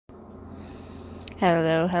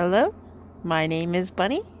Hello, hello. My name is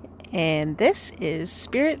Bunny, and this is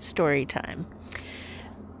Spirit Story Time.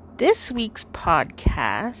 This week's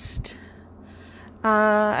podcast,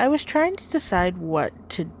 I was trying to decide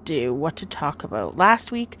what to do, what to talk about.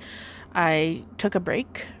 Last week, I took a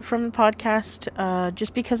break from the podcast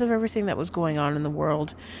just because of everything that was going on in the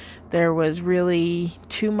world. There was really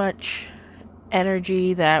too much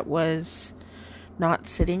energy that was not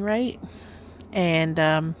sitting right,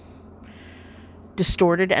 and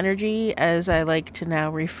distorted energy, as I like to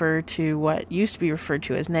now refer to what used to be referred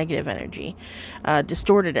to as negative energy.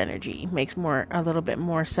 Distorted energy makes a little bit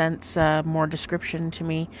more sense, more description to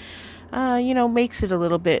me. Makes it a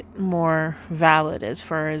little bit more valid as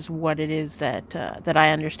far as what it is that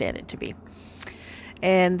I understand it to be.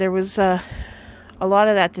 And there was a lot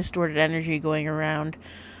of that distorted energy going around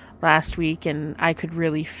last week, and I could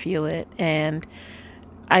really feel it, and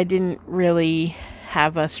I didn't really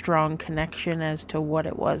have a strong connection as to what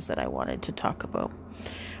it was that I wanted to talk about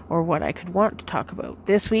or what I could want to talk about.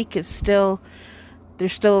 This week there's still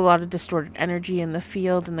a lot of distorted energy in the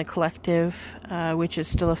field and the collective, which is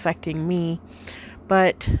still affecting me,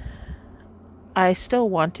 but I still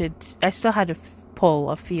had to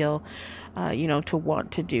pull a feel, to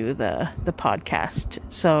want to do the podcast.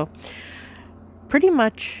 So pretty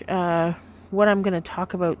much, what I'm going to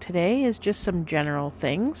talk about today is just some general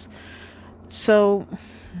things. So,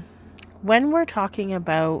 when we're talking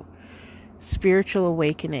about spiritual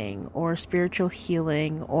awakening or spiritual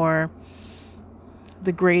healing or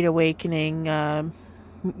the Great Awakening,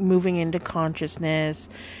 moving into consciousness,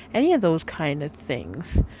 any of those kind of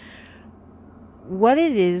things, what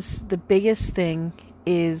it is, the biggest thing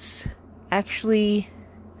is actually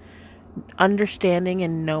understanding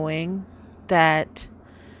and knowing that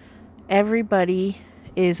everybody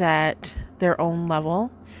is at their own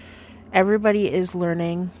level. Everybody is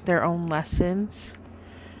learning their own lessons,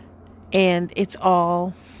 and it's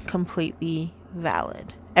all completely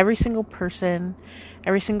valid. Every single person,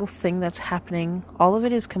 every single thing that's happening, all of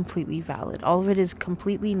it is completely valid. All of it is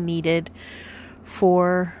completely needed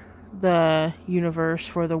for the universe,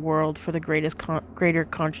 for the world, for the greater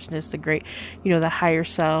consciousness, the higher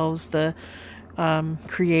selves, the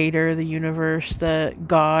creator, the universe, the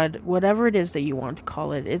God, whatever it is that you want to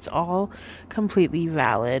call it. It's all completely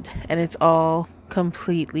valid, and it's all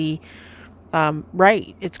completely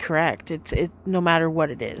right. It's correct. It no matter what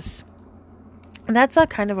it is. And that's a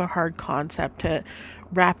kind of a hard concept to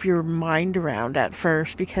wrap your mind around at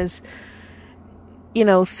first, because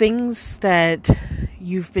things that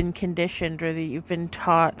you've been conditioned or that you've been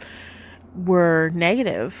taught were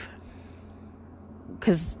negative,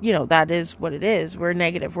 because that is what it is. We're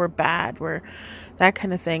negative, we're bad, we're that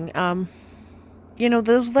kind of thing.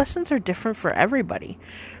 Those lessons are different for everybody,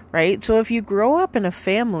 right? So if you grow up in a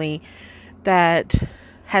family that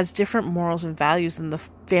has different morals and values than the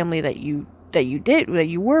family that you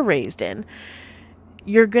were raised in,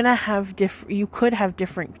 you're gonna have you could have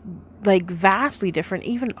different, like vastly different,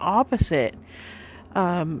 even opposite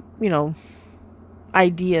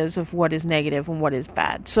ideas of what is negative and what is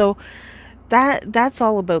bad. So that's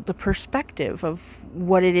all about the perspective of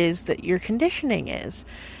what it is that your conditioning is.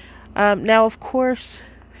 Now, of course,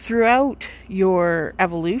 throughout your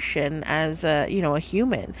evolution as a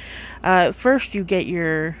human, first you get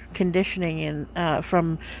your conditioning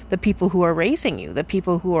from the people who are raising you, the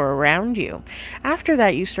people who are around you. After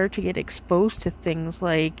that, you start to get exposed to things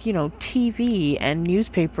like, TV and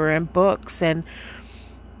newspaper and books and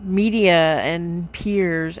media and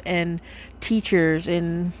peers and teachers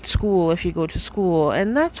in school, if you go to school,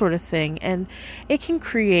 and that sort of thing. And it can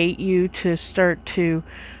create you to start to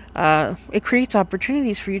it creates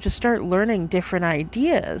opportunities for you to start learning different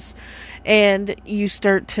ideas, and you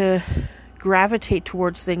start to gravitate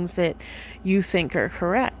towards things that you think are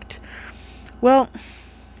correct. Well,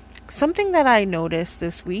 something that I noticed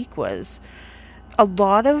this week was a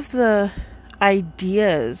lot of the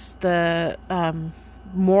ideas, the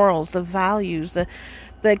morals, the values,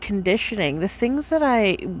 the conditioning, the things that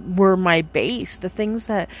were my base, the things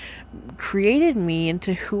that created me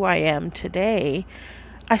into who I am today,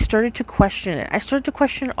 I started to question it. I started to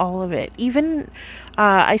question all of it. Even,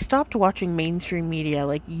 I stopped watching mainstream media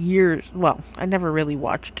like years. Well, I never really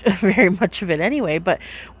watched very much of it anyway, but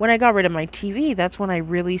when I got rid of my TV, that's when I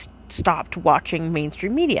really stopped watching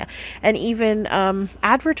mainstream media. And even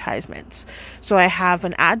advertisements. So I have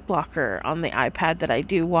an ad blocker on the iPad that I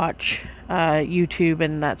do watch YouTube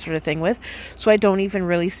and that sort of thing with. So I don't even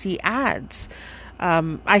really see ads.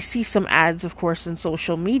 I see some ads, of course, in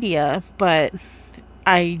social media, but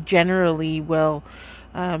I generally will,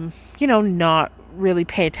 not really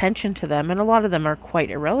pay attention to them, and a lot of them are quite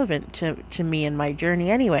irrelevant to me and my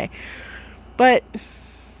journey anyway. But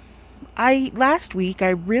last week I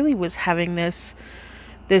really was having this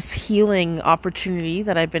healing opportunity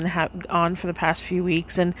that I've been on for the past few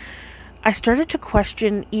weeks, and I started to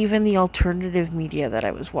question even the alternative media that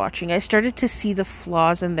I was watching. I started to see the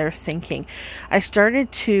flaws in their thinking. I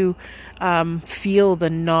started to feel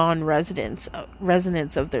the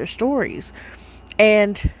resonance of their stories.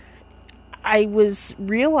 And I was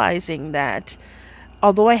realizing that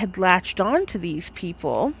although I had latched on to these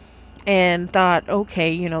people and thought,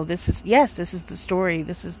 okay, this is the story.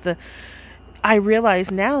 I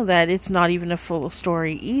realize now that it's not even a full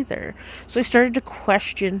story either. So I started to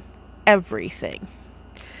question everything,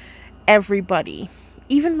 everybody,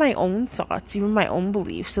 even my own thoughts, even my own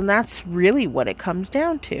beliefs. And that's really what it comes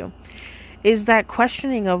down to, is that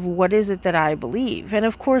questioning of what is it that I believe. And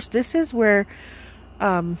of course, this is where,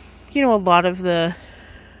 a lot of the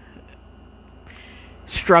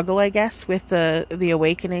struggle, I guess, with the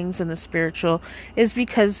awakenings and the spiritual is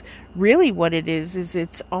because really what it is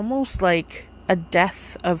it's almost like a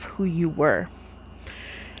death of who you were.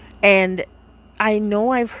 And I know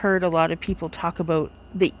I've heard a lot of people talk about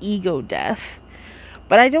the ego death,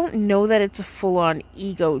 but I don't know that it's a full-on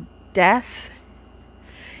ego death.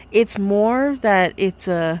 It's more that it's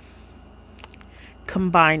a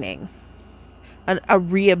combining, a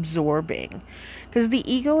reabsorbing. Because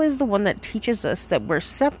the ego is the one that teaches us that we're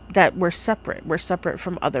separate. We're separate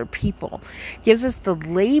from other people. Gives us the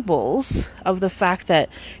labels of the fact that,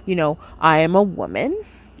 I am a woman,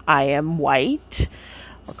 I am white,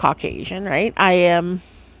 or Caucasian, right? I am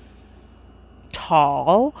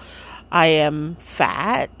tall, I am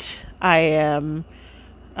fat, I am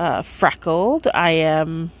freckled, I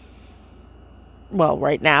am,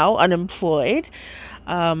 right now, unemployed,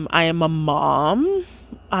 I am a mom,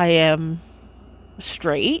 I am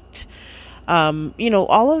straight.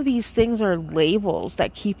 All of these things are labels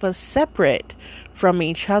that keep us separate from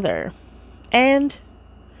each other. And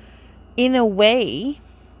in a way,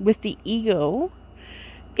 with the ego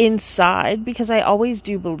inside, because I always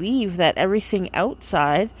do believe that everything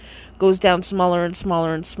outside goes down smaller and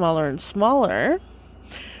smaller and smaller and smaller.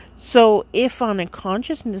 So if on a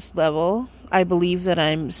consciousness level, I believe that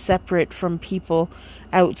I'm separate from people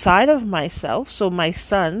outside of myself. So my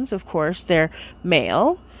sons, of course, they're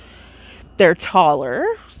male, they're taller,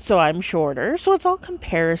 so I'm shorter. So it's all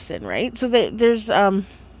comparison, right? So there's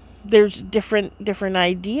different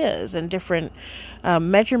ideas and different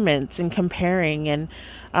measurements and comparing, and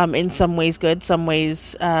in some ways good, some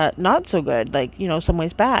ways not so good, like, some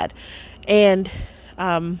ways bad. And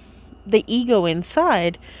the ego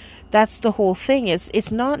inside, that's the whole thing.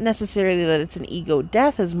 It's not necessarily that it's an ego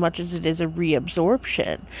death as much as it is a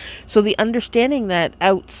reabsorption. So the understanding that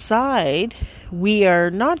outside we are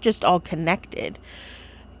not just all connected,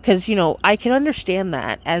 because I can understand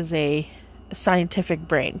that as a scientific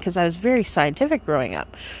brain, because I was very scientific growing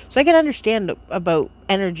up, so I can understand about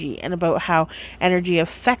energy and about how energy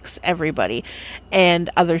affects everybody and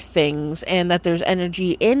other things, and that there's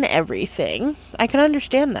energy in everything. I can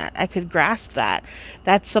understand that. I could grasp that.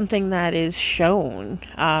 That's something that is shown.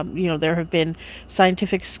 There have been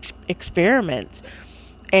scientific experiments,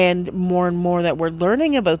 and more that we're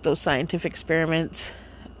learning about those scientific experiments,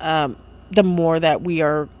 the more that we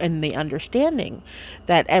are in the understanding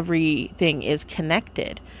that everything is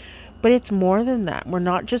connected. But it's more than that. We're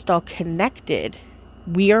not just all connected.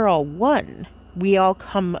 We are all one. We all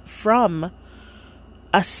come from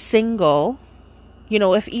a single,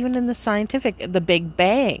 if even in the scientific, the Big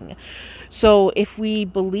Bang. So if we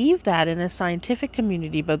believe that in a scientific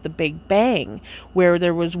community about the Big Bang, where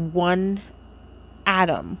there was one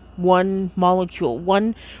atom, one molecule,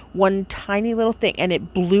 one tiny little thing, and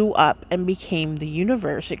it blew up and became the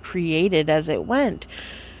universe. It created as it went.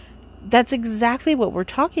 That's exactly what we're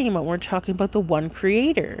talking about. We're talking about the one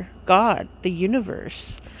creator, God, the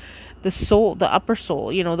universe, the soul, the upper soul,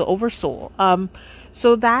 the oversoul.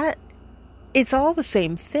 So that it's all the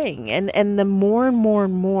same thing. And the more and more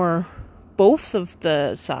and more both of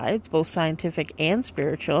the sides, both scientific and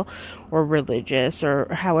spiritual or religious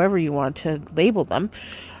or however you want to label them,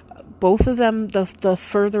 both of them, the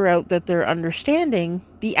further out that they're understanding,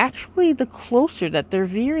 the closer that they're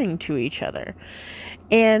veering to each other.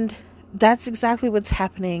 And that's exactly what's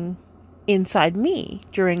happening inside me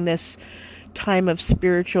during this time of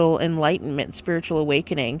spiritual enlightenment, spiritual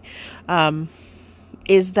awakening,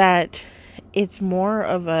 is that it's more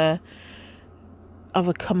of a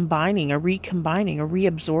combining, a recombining, a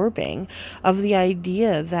reabsorbing of the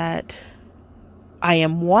idea that I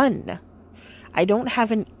am one. I don't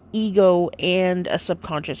have an ego and a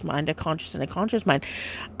subconscious mind, a conscious and a conscious mind.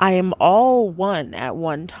 I am all one at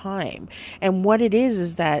one time. And what it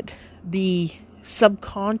is that the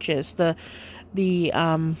subconscious, the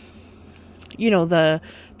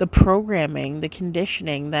programming, the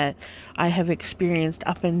conditioning that I have experienced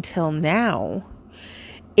up until now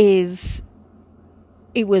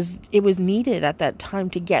it was needed at that time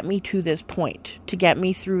to get me to this point, to get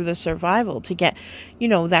me through the survival, to get,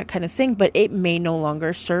 that kind of thing. But it may no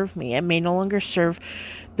longer serve me. It may no longer serve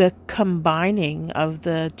the combining of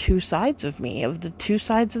the two sides of me, of the two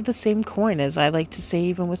sides of the same coin, as I like to say,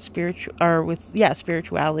 even with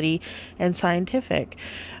spirituality and scientific,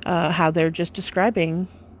 how they're just describing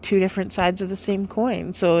two different sides of the same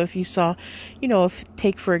coin. So if you saw,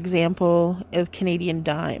 take for example a Canadian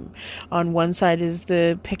dime, on one side is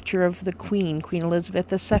the picture of the Queen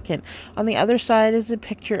Elizabeth II. On the other side is a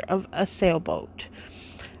picture of a sailboat.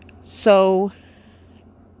 So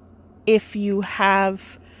if you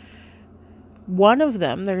have one of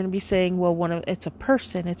them, they're going to be saying, well, it's a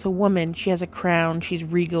person, it's a woman, she has a crown, she's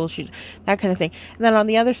regal, she's that kind of thing. And then on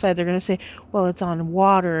the other side, they're going to say, well, it's on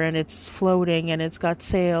water and it's floating and it's got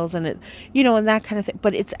sails and and that kind of thing.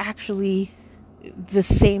 But it's actually the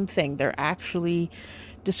same thing. They're actually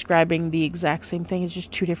describing the exact same thing. It's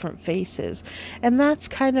just two different faces. And that's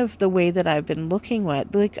kind of the way that I've been looking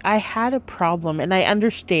at. Like, I had a problem, and I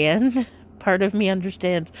understand. Part of me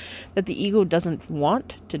understands that the ego doesn't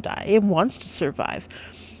want to die. It wants to survive.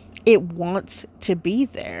 It wants to be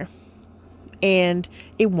there. And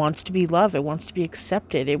it wants to be loved. It wants to be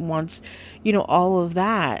accepted. It wants, all of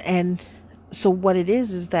that. And so what it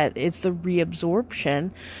is that it's the reabsorption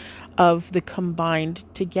of the combined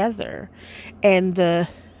together, and the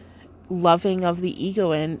loving of the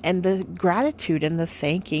ego, and the gratitude and the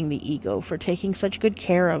thanking the ego for taking such good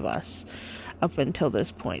care of us up until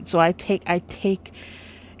this point. So I take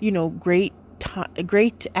great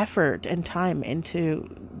effort and time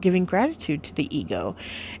into giving gratitude to the ego,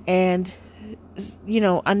 and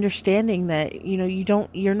understanding that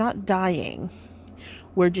you're not dying.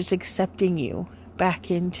 We're just accepting you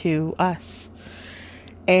back into us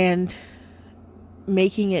and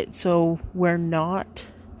making it so we're not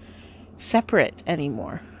separate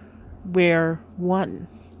anymore. We're one.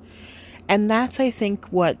 And that's, I think,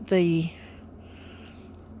 what the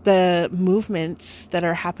movements that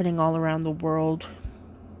are happening all around the world,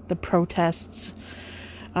 the protests,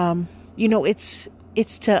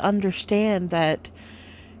 it's to understand that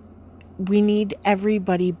we need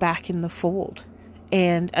everybody back in the fold.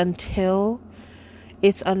 And until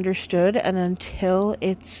it's understood, and until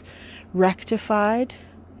it's rectified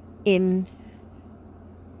inside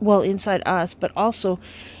us, but also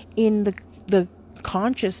in the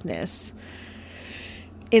consciousness,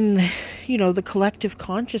 in the collective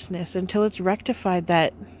consciousness, until it's rectified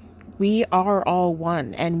that we are all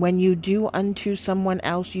one. And when you do unto someone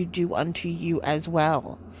else, you do unto you as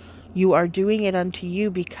well. You are doing it unto you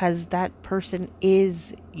because that person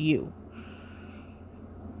is you.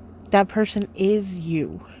 That person is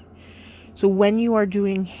you. So when you are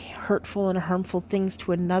doing hurtful and harmful things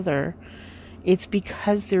to another, it's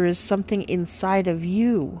because there is something inside of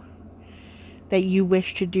you that you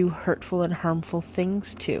wish to do hurtful and harmful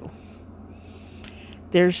things to.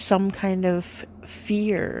 There's some kind of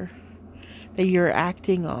fear that you're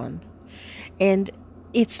acting on. And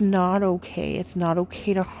it's not okay. It's not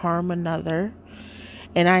okay to harm another.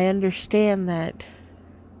 And I understand that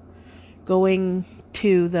going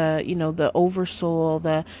to the oversoul,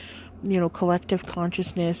 the collective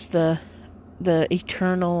consciousness, the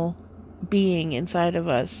eternal being inside of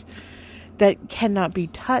us that cannot be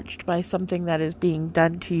touched by something that is being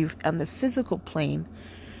done to you on the physical plane,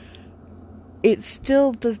 it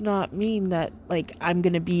still does not mean that, I'm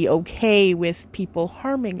going to be okay with people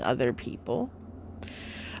harming other people.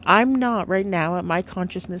 I'm not right now at my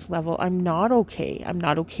consciousness level. I'm not okay. I'm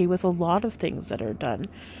not okay with a lot of things that are done.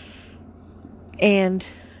 And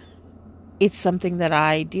it's something that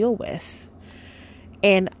I deal with.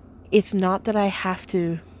 And it's not that I have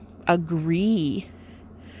to agree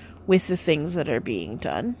with the things that are being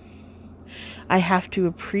done. I have to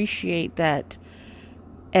appreciate that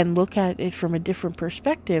and look at it from a different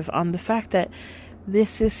perspective on the fact that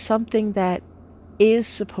this is something that is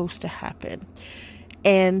supposed to happen.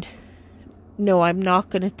 And no, I'm not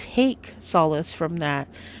going to take solace from that.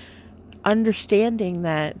 Understanding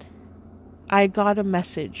that I got a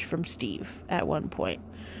message from Steve at one point,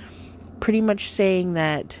 pretty much saying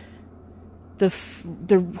that the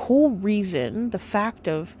whole reason, the fact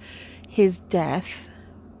of his death,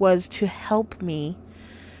 was to help me,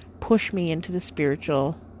 push me into the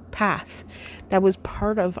spiritual path. That was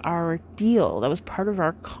part of our deal. That was part of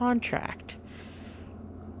our contract.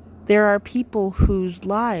 There are people whose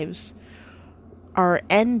lives are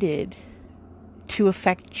ended to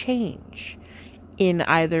affect change in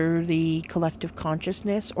either the collective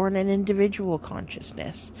consciousness or in an individual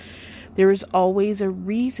consciousness. There is always a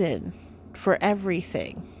reason for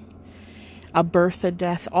everything. A birth, a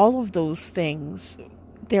death, all of those things,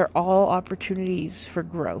 they're all opportunities for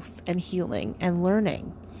growth and healing and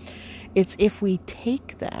learning. It's if we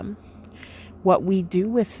take them, what we do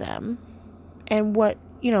with them, and what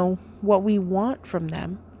we want from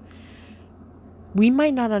them. We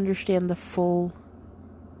might not understand the full,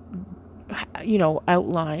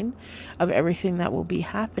 outline of everything that will be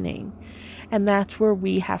happening. And that's where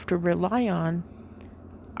we have to rely on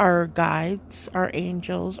our guides, our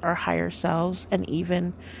angels, our higher selves, and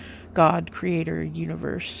even God, Creator,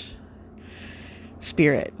 Universe,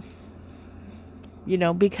 Spirit.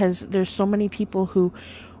 Because there's so many people who,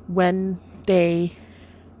 when they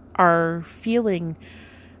are feeling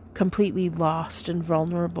completely lost and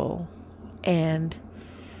vulnerable, and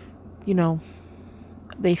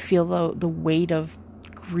they feel the weight of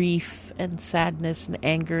grief and sadness and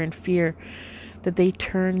anger and fear, that they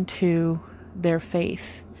turn to their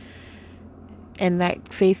faith. And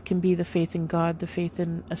that faith can be the faith in God, the faith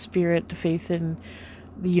in a spirit, the faith in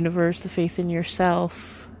the universe, the faith in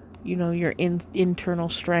yourself, your internal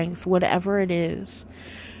strength, whatever it is.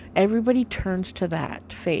 Everybody turns to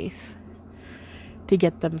that faith to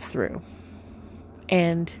get them through.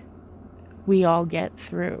 And we all get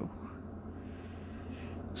through.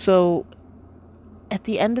 So at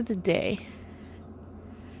the end of the day,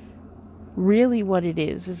 really what it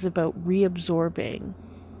is about reabsorbing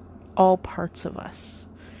all parts of us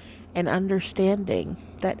and understanding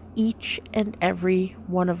that each and every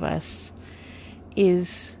one of us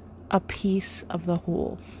is a piece of the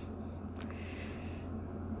whole.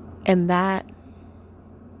 And that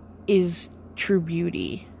is true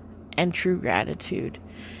beauty and true gratitude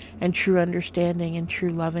and true understanding and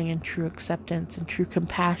true loving and true acceptance and true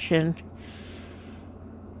compassion.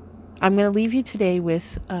 I'm going to leave you today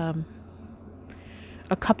with a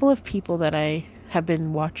couple of people that I have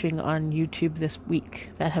been watching on YouTube this week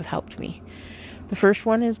that have helped me. The first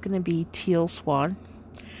one is going to be Teal Swan.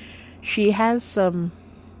 She has some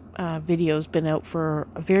videos, been out for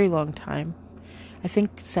a very long time. I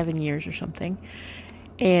think 7 years or something.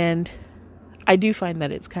 And I do find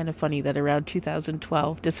that it's kind of funny that around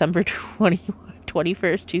 2012, December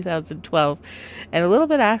 21st, 2012, and a little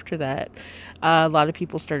bit after that, a lot of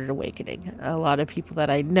people started awakening. A lot of people that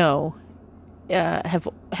I know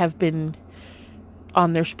have been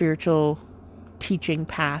on their spiritual teaching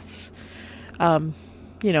paths,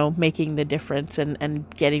 making the difference and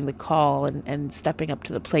getting the call and stepping up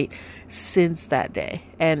to the plate since that day.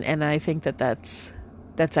 And I think that's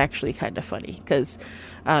actually kind of funny, because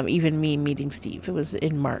even me meeting Steve, it was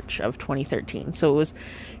in March of 2013. So it was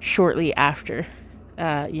shortly after,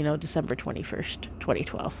 December 21st,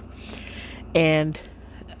 2012. And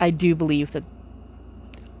I do believe that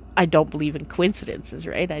I don't believe in coincidences,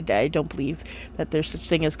 right? I don't believe that there's such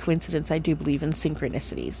thing as coincidence. I do believe in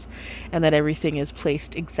synchronicities, and that everything is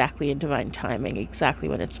placed exactly in divine timing, exactly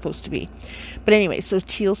when it's supposed to be. But anyway, so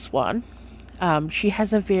Teal Swan, she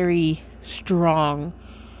has a very strong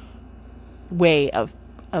way of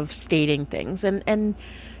stating things, and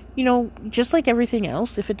just like everything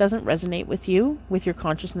else, if it doesn't resonate with you, with your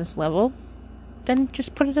consciousness level, then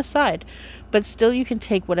just put it aside. But still, you can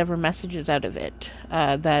take whatever messages out of it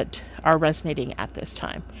that are resonating at this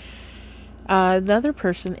time. Another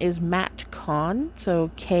person is Matt Kahn, so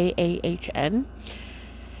Kahn.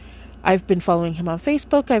 I've been following him on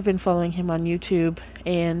Facebook. I've been following him on YouTube,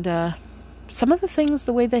 and some of the things,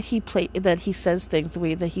 the way that he says things, the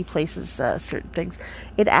way that he places certain things,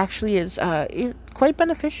 it actually is quite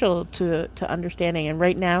beneficial to understanding. And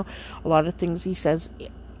right now, a lot of things he says,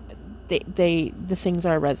 the things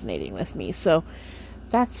are resonating with me. So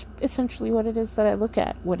that's essentially what it is that I look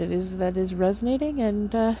at, what it is that is resonating,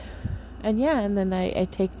 and then I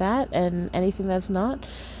take that, and anything that's not.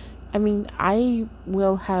 I mean, I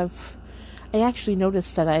actually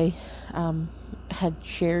noticed that I had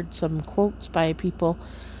shared some quotes by people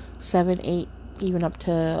 7, 8, even up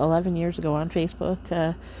to 11 years ago on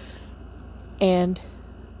Facebook, and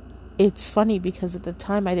it's funny because at the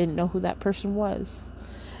time I didn't know who that person was.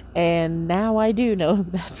 And now I do know who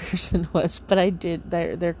that person was, but I did,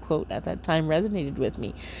 their quote at that time resonated with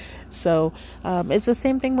me. So it's the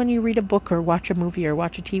same thing when you read a book or watch a movie or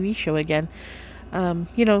watch a TV show again.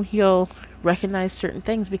 You'll recognize certain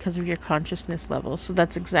things because of your consciousness level. So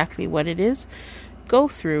that's exactly what it is. Go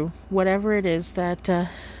through whatever it is that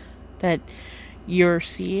that you're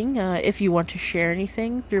seeing. If you want to share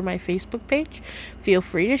anything through my Facebook page, feel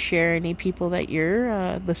free to share any people that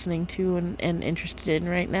you're listening to and interested in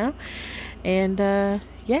right now. And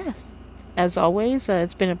yes, as always,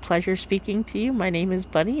 it's been a pleasure speaking to you. My name is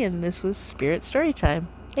Bunny, and this was Spirit Storytime.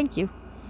 Thank you.